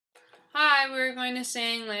Hi, we're going to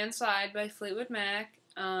sing Landslide by Fleetwood Mac.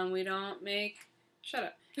 We don't make... Shut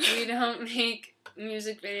up. We don't make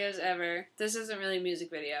music videos ever. This isn't really a music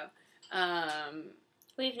video.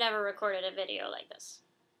 We've never recorded a video like this.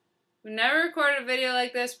 We've never recorded a video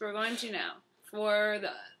like this, but we're going to now. For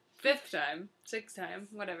the 5th time, 6th time,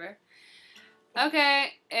 whatever.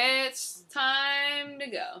 Okay, it's time to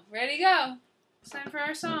go. Ready, go. It's time for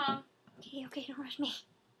our song. Okay, don't rush me.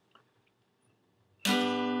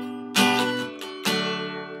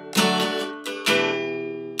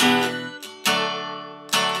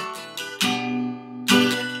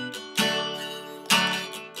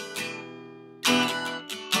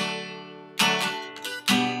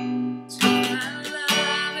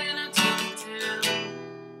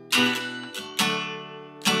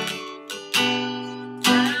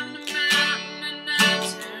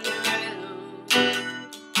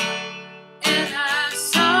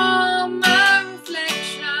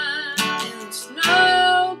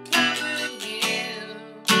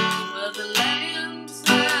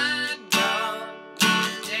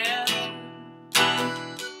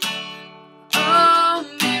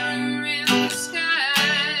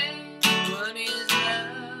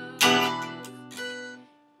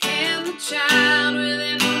 Child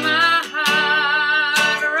within my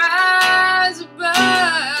heart, rise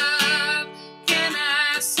above. Can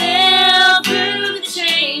I sail through the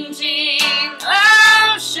changing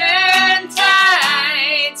ocean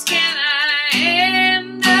tides? Can I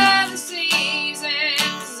end the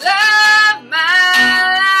seasons of my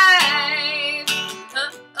life?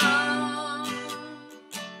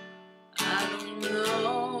 I don't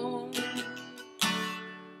know.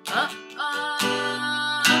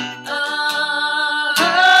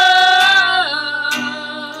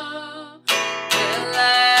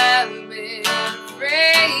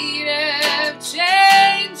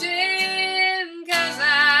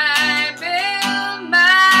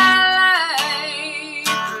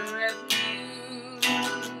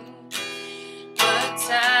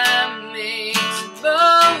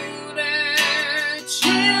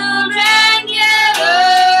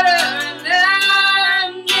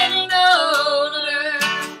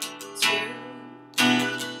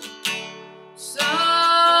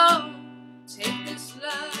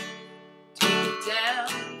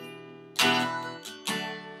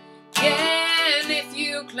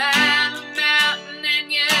 Climb a mountain and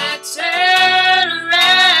you turn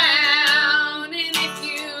around, and if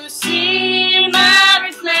you see my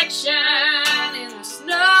reflection in the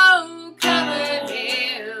snow-covered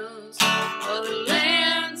hills, or the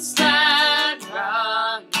landslide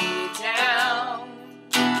brought me down,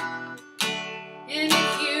 and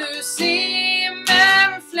if you see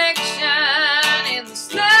my reflection in the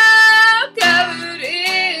snow-covered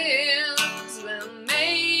hills, well,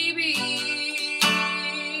 maybe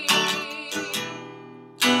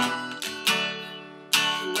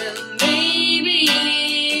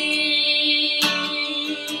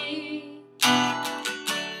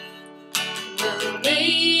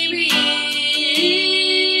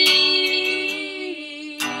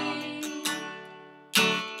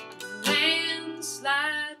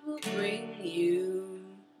landslide will bring you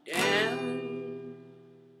down.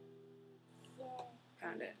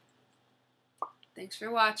 Found it. Thanks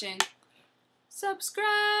for watching. Subscribe.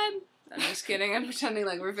 I'm just kidding. I'm pretending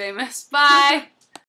like we're famous. Bye.